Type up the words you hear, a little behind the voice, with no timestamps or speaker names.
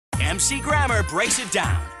MC Grammar breaks it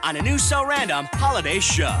down on a new So Random holiday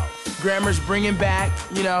show. Grammar's bringing back,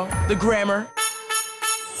 you know, the grammar.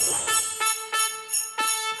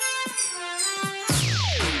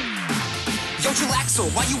 Yo,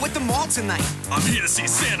 Chillaxo, why you at the mall tonight? I'm here to see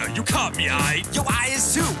Santa. You caught me, aight? Yo, I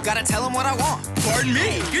is too. Gotta tell him what I want. Pardon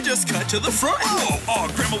me, you just cut to the front. Oh,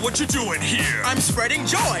 Grandma, what you doing here? I'm spreading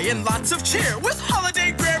joy and lots of cheer with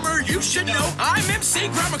holiday grammar. You should know I'm MC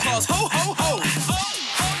Grammar Claus. Ho, ho, ho.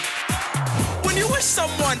 When you wish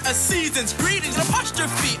someone a season's greetings, an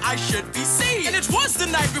apostrophe I should be seen. And it was the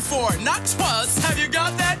night before, not twas. Have you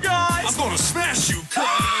got that, guys? I'm gonna smash you, cuz.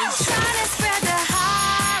 Trying to spread the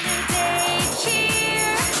holiday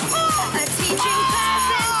cheer. A teaching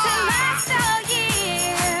present to last all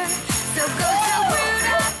year. So go tell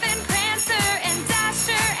Rudolph and Prancer and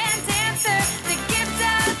Dasher and Dancer, the gift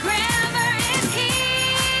of grammar is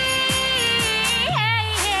here.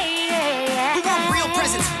 We want real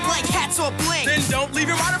presents, like hats or bling. Then don't leave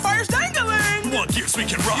your modifiers dangling. What gifts we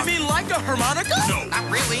can rock? You mean like a harmonica? No. Not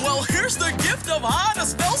really. Well, here's the gift of how to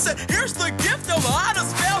spell. Here's the gift of how to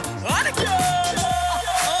spell Hanukkah.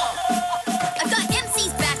 I've got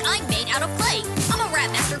MC's back, I'm made out of clay. I'm a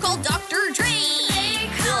rap master called Dr. Dreidel.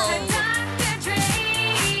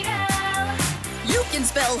 You can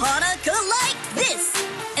spell Hanukkah like this,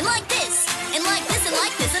 and like this, and like this, and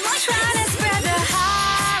like this, and like Trying to this. spread the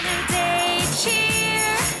holiday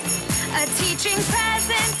cheer. A teaching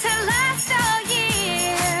present to last all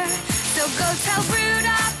year. So go tell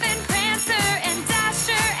Rudolph and Prancer and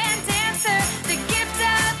Dasher and Dancer, the gift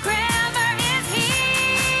of grammar is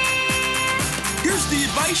here. Here's the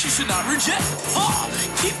advice you should not reject.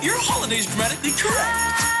 Keep your holidays grammatically correct.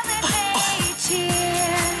 Holiday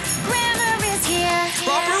cheer. Grammar is here.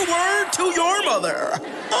 Proper word to your mother.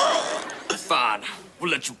 Fine.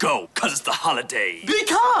 We'll let you go, cuz it's the holiday.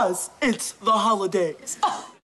 Because it's the holidays.